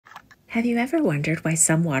Have you ever wondered why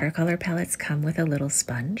some watercolor palettes come with a little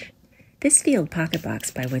sponge? This Field Pocket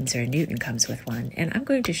Box by Windsor and Newton comes with one, and I'm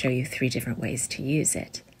going to show you 3 different ways to use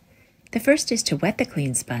it. The first is to wet the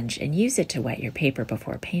clean sponge and use it to wet your paper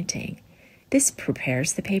before painting. This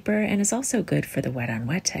prepares the paper and is also good for the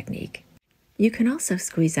wet-on-wet technique. You can also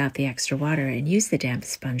squeeze out the extra water and use the damp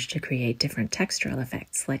sponge to create different textural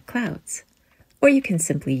effects like clouds. Or you can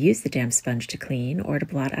simply use the damp sponge to clean or to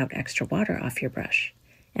blot out extra water off your brush.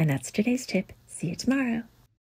 And that's today's tip. See you tomorrow.